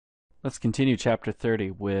Let's continue chapter 30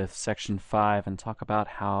 with section 5 and talk about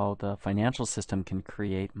how the financial system can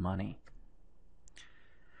create money.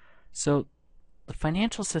 So the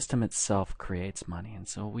financial system itself creates money, and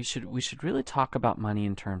so we should really talk about money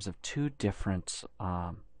in terms of two different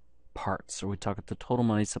parts. So we talk about the total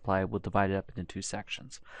money supply. We'll divide it up into two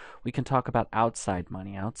sections. We can talk about outside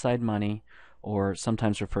money, or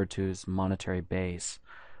sometimes referred to as monetary base.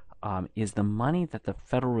 Is the money that the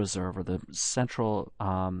Federal Reserve or the central,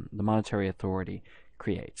 the monetary authority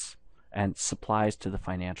creates and supplies to the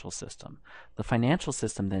financial system. The financial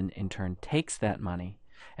system then in turn takes that money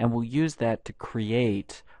and will use that to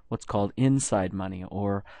create what's called inside money,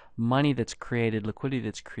 or money that's created, liquidity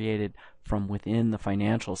that's created from within the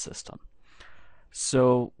financial system.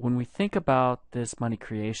 So when we think about this money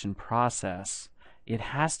creation process, it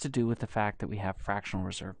has to do with the fact that we have fractional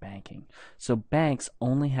reserve banking. So banks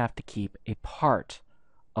only have to keep a part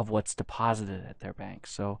of what's deposited at their bank.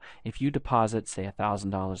 So if you deposit, say,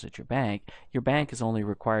 $1,000 at your bank is only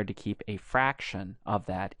required to keep a fraction of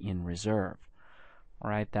that in reserve.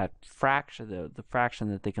 All right, that fraction, the fraction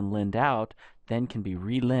that they can lend out, then can be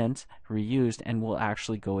relent, reused, and will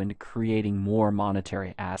actually go into creating more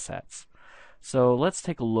monetary assets. So let's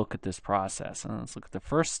take a look at this process, and let's look at the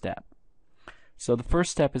first step. So the first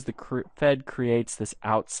step is the Fed creates this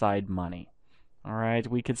outside money. All right,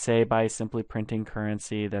 we could say by simply printing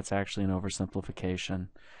currency. That's actually an oversimplification.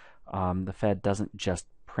 The Fed doesn't just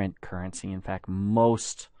print currency. In fact,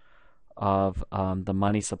 most of the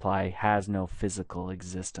money supply has no physical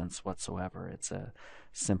existence whatsoever. It's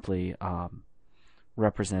simply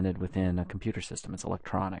represented within a computer system. It's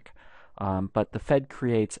electronic. But the Fed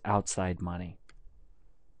creates outside money.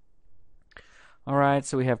 All right,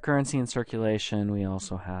 so we have currency in circulation. We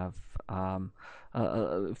also have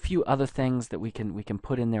a few other things that we can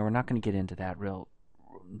put in there. We're not going to get into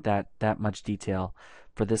that much detail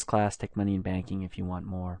for this class. Take Money in Banking if you want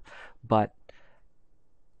more. But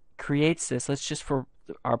creates this. Let's just, for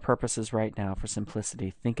our purposes right now, for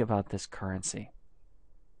simplicity, think about this currency.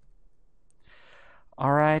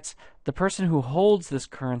 All right, the person who holds this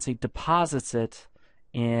currency deposits it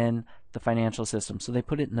in the financial system, so they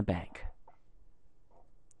put it in the bank.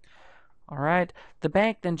 All right, the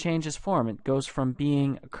bank then changes form. It goes from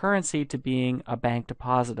being a currency to being a bank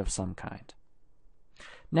deposit of some kind.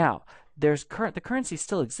 Now, the currency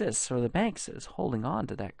still exists, so the bank is holding on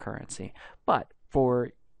to that currency. But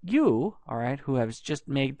for you, all right, who has just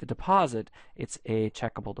made the deposit, it's a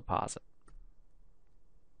checkable deposit.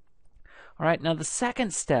 All right, now the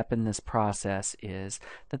second step in this process is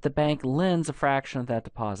that the bank lends a fraction of that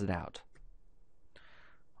deposit out.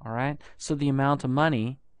 All right, so the amount of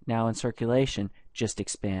money now in circulation just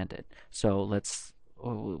expanded. So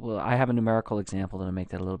I have a numerical example that'll make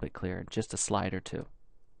that a little bit clearer, just a slide or two.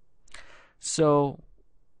 So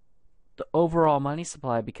the overall money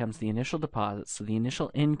supply becomes the initial deposit, so the initial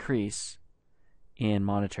increase in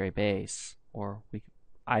monetary base, or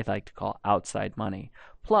I like to call outside money,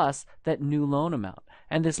 plus that new loan amount.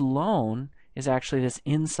 And this loan is actually this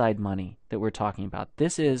inside money that we're talking about.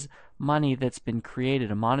 This is money that's been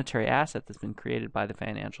created, a monetary asset that's been created by the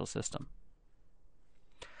financial system.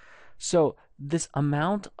 So this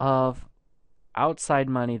amount of outside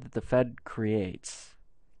money that the Fed creates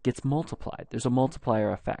gets multiplied. There's a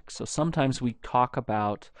multiplier effect. So sometimes we talk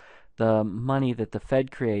about the money that the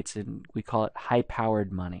Fed creates and we call it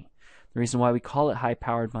high-powered money. The reason why we call it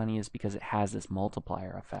high-powered money is because it has this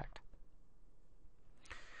multiplier effect.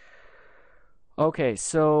 Okay,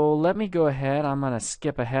 so let me go ahead. I'm going to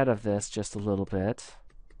skip ahead of this just a little bit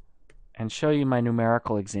and show you my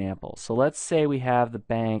numerical example. So let's say we have the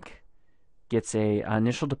bank gets an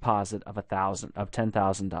initial deposit of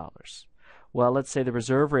 $10,000. Well, let's say the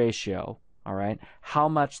reserve ratio, all right, how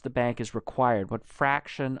much the bank is required, what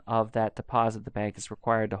fraction of that deposit the bank is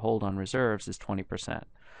required to hold on reserves is 20%.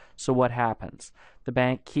 So what happens? The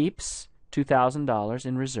bank keeps $2,000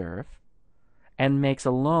 in reserve and makes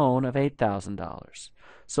a loan of $8,000.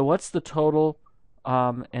 So what's the total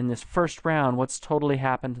in this first round? What's totally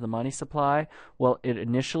happened to the money supply? Well, it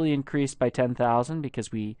initially increased by $10,000 because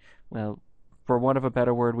for want of a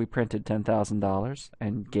better word, we printed $10,000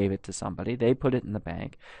 and gave it to somebody. They put it in the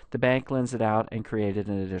bank. The bank lends it out and created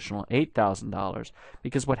an additional $8,000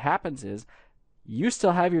 because what happens is you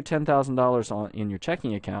still have your $10,000 in your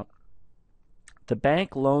checking account. The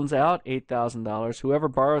bank loans out $8,000. Whoever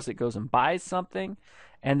borrows it goes and buys something,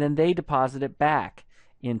 and then they deposit it back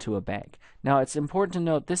into a bank. Now, it's important to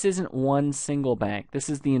note this isn't one single bank. This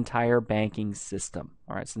is the entire banking system.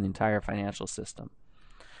 All right, so the entire financial system.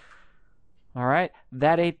 All right,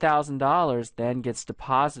 that $8,000 then gets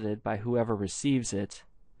deposited by whoever receives it,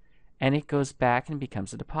 and it goes back and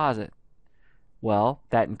becomes a deposit. Well,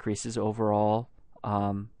 that increases overall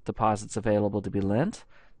deposits available to be lent.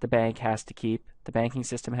 The banking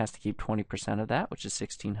system has to keep 20% of that, which is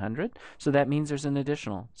 $1,600. So that means there's an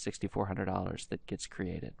additional $6,400 that gets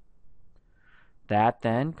created. That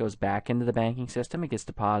then goes back into the banking system. It gets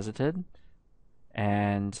deposited,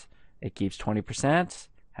 and it keeps 20%,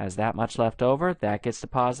 has that much left over. That gets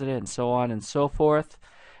deposited, and so on and so forth.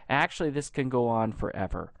 Actually, this can go on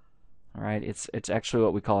forever. All right, it's actually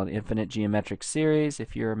what we call an infinite geometric series.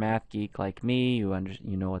 If you're a math geek like me, you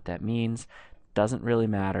know what that means. Doesn't really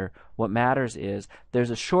matter. What matters is there's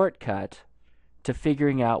a shortcut to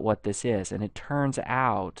figuring out what this is, and it turns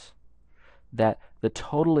out that the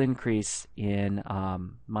total increase in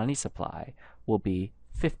money supply will be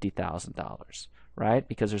 $50,000, right?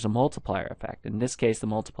 Because there's a multiplier effect. In this case, the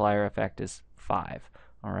multiplier effect is 5.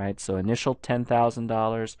 All right, so initial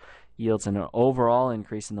 $10,000 yields an overall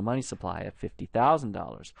increase in the money supply of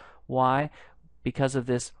 $50,000. Why? Because of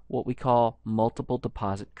this, what we call multiple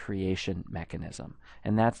deposit creation mechanism.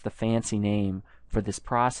 And that's the fancy name for this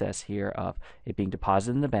process here of it being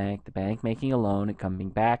deposited in the bank making a loan, it coming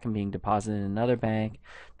back and being deposited in another bank,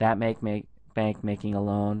 that bank making a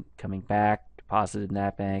loan, coming back, deposited in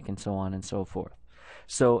that bank, and so on and so forth.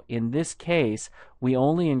 So in this case, we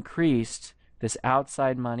only increased this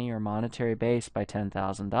outside money or monetary base by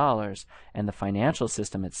 $10,000, and the financial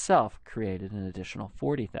system itself created an additional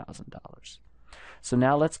 $40,000. So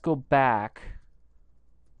now let's go back.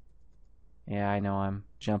 Yeah, I know I'm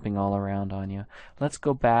jumping all around on you. Let's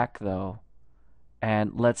go back, though,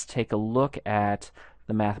 and let's take a look at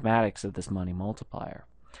the mathematics of this money multiplier.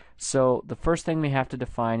 So the first thing we have to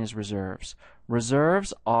define is reserves.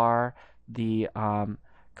 Reserves are the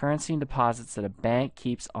currency and deposits that a bank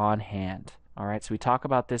keeps on hand. All right, so we talk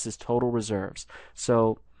about this as total reserves.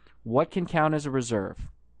 So what can count as a reserve?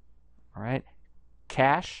 All right,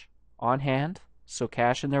 cash on hand. So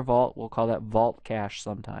cash in their vault, we'll call that vault cash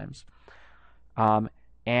sometimes.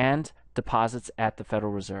 And deposits at the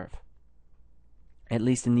Federal Reserve. At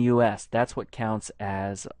least in the U.S., that's what counts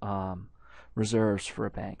as reserves for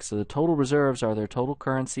a bank. So the total reserves are their total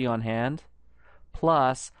currency on hand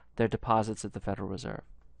plus their deposits at the Federal Reserve.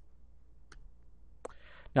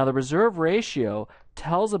 Now the reserve ratio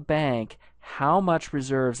tells a bank how much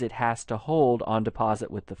reserves it has to hold on deposit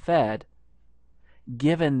with the Fed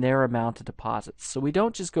given their amount of deposits. So we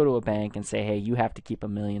don't just go to a bank and say, hey, you have to keep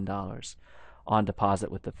 $1 million on deposit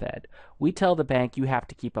with the Fed. We tell the bank you have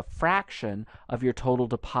to keep a fraction of your total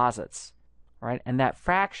deposits, right? And that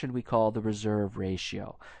fraction we call the reserve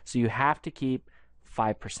ratio. So you have to keep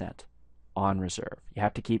 5% on reserve. You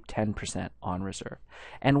have to keep 10% on reserve.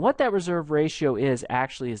 And what that reserve ratio is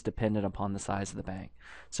actually is dependent upon the size of the bank.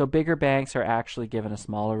 So bigger banks are actually given a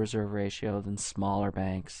smaller reserve ratio than smaller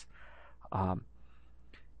banks.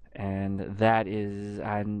 And that is,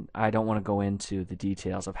 I don't want to go into the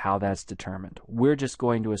details of how that's determined. We're just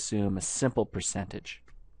going to assume a simple percentage.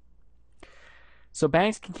 So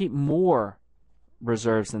banks can keep more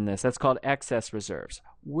reserves than this. That's called excess reserves.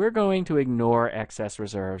 We're going to ignore excess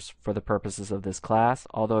reserves for the purposes of this class,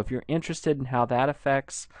 although if you're interested in how that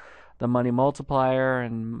affects the money multiplier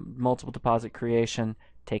and multiple deposit creation,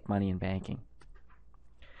 take money in banking.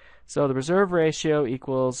 So the reserve ratio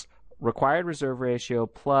equals required reserve ratio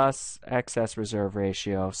plus excess reserve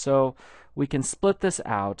ratio. So we can split this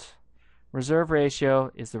out. Reserve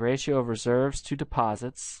ratio is the ratio of reserves to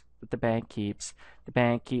deposits that the bank keeps. The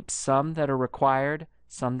bank keeps some that are required,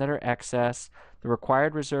 some that are excess. The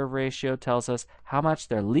required reserve ratio tells us how much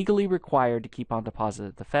they're legally required to keep on deposit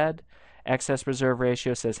at the Fed. Excess reserve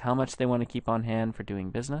ratio says how much they want to keep on hand for doing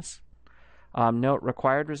business. Note,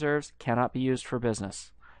 required reserves cannot be used for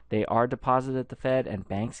business. They are deposited at the Fed, and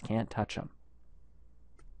banks can't touch them.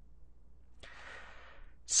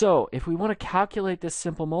 So if we want to calculate this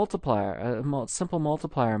simple multiplier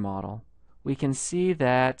model, we can see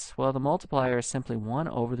that, well, the multiplier is simply 1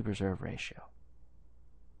 over the reserve ratio.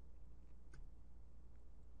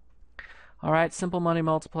 All right, simple money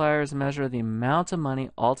multiplier is a measure of the amount of money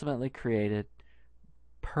ultimately created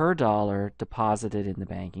per dollar deposited in the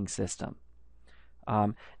banking system.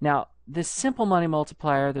 Now, this simple money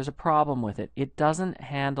multiplier, there's a problem with it. It doesn't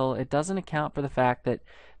account for the fact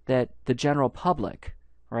that the general public,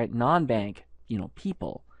 right, non-bank,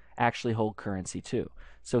 people actually hold currency too.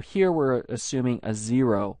 So here we're assuming a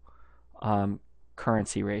zero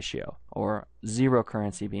currency ratio, or zero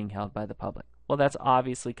currency being held by the public. Well, that's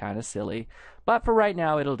obviously kind of silly, but for right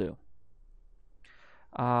now it'll do.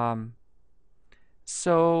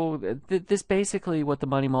 So this basically, what the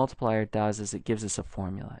money multiplier does is it gives us a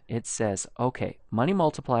formula. It says, okay, money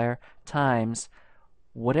multiplier times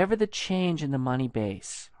whatever the change in the money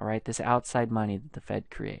base, all right, this outside money that the Fed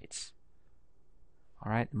creates,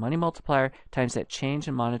 all right, money multiplier times that change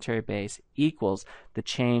in monetary base equals the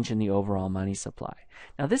change in the overall money supply.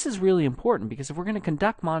 Now this is really important because if we're going to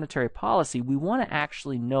conduct monetary policy, we want to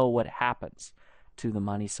actually know what happens to the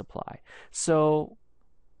money supply. So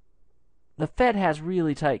the Fed has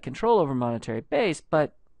really tight control over monetary base,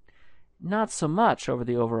 but not so much over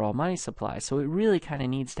the overall money supply. So it really kind of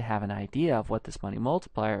needs to have an idea of what this money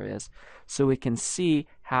multiplier is so it can see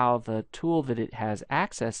how the tool that it has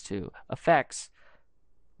access to affects,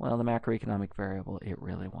 well, the macroeconomic variable it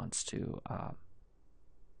really wants to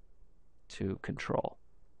control.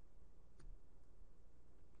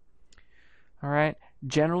 All right.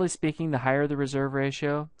 Generally speaking, the higher the reserve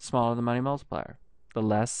ratio, the smaller the money multiplier. The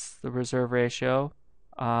less the reserve ratio,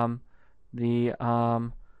 the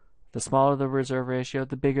smaller the reserve ratio,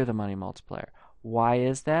 the bigger the money multiplier. Why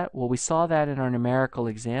is that? Well, we saw that in our numerical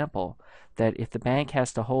example, that if the bank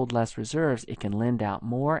has to hold less reserves, it can lend out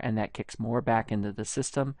more, and that kicks more back into the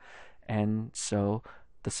system. And so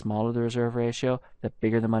the smaller the reserve ratio, the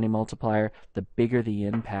bigger the money multiplier, the bigger the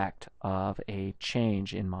impact of a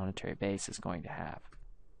change in monetary base is going to have.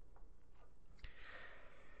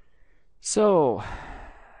 So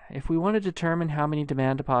if we want to determine how many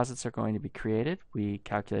demand deposits are going to be created, we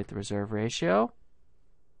calculate the reserve ratio.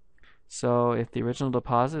 So if the original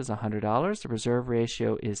deposit is $100, the reserve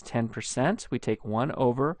ratio is 10%. We take 1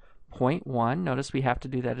 over 0.1. Notice we have to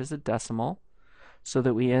do that as a decimal so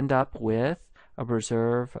that we end up with a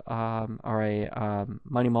reserve or a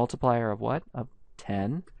money multiplier of what? Of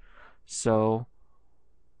 10. So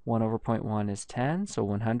 1 over 0.1 is 10, so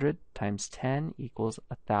 100 times 10 equals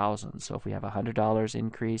 1,000. So if we have a $100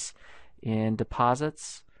 increase in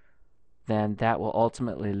deposits, then that will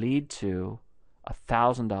ultimately lead to a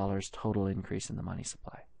 $1,000 total increase in the money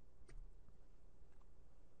supply.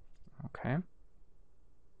 Okay.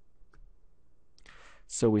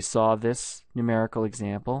 So we saw this numerical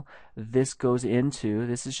example. This goes into,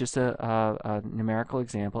 this is just a numerical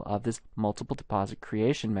example of this multiple deposit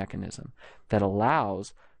creation mechanism that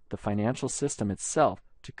allows the financial system itself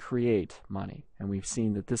to create money. And we've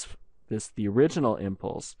seen that the original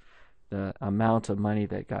impulse, the amount of money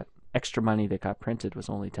that got, extra money that got printed was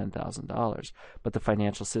only $10,000, but the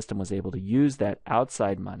financial system was able to use that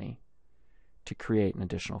outside money to create an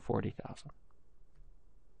additional $40,000.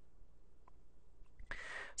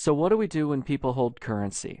 So what do we do when people hold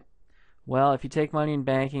currency? Well, if you take money in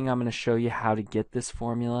banking, I'm going to show you how to get this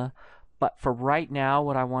formula. But for right now,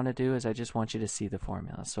 what I want to do is I just want you to see the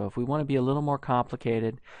formula. So if we want to be a little more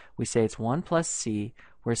complicated, we say it's 1 plus C,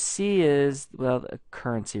 where C is, well, a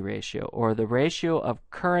currency ratio, or the ratio of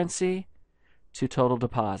currency to total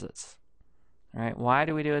deposits. All right, why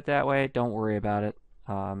do we do it that way? Don't worry about it.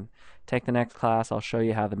 Take the next class. I'll show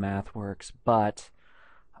you how the math works. But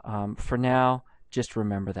for now, just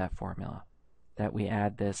remember that formula, that we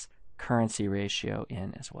add this currency ratio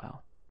in as well.